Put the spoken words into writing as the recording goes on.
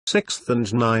6th and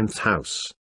 9th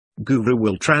house. Guru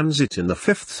will transit in the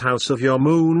 5th house of your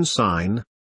moon sign.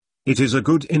 It is a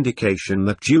good indication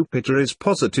that Jupiter is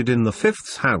posited in the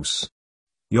 5th house.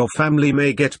 Your family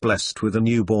may get blessed with a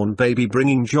newborn baby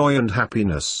bringing joy and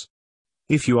happiness.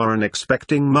 If you are an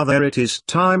expecting mother, it is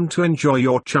time to enjoy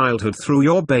your childhood through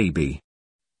your baby.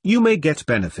 You may get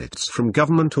benefits from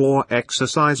government or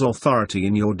exercise authority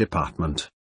in your department.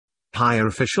 Higher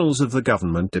officials of the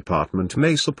government department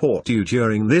may support you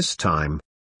during this time.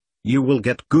 You will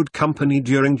get good company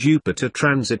during Jupiter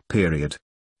transit period.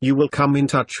 You will come in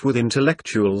touch with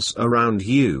intellectuals around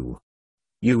you.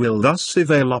 You will thus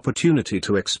avail opportunity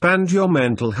to expand your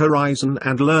mental horizon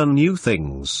and learn new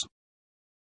things.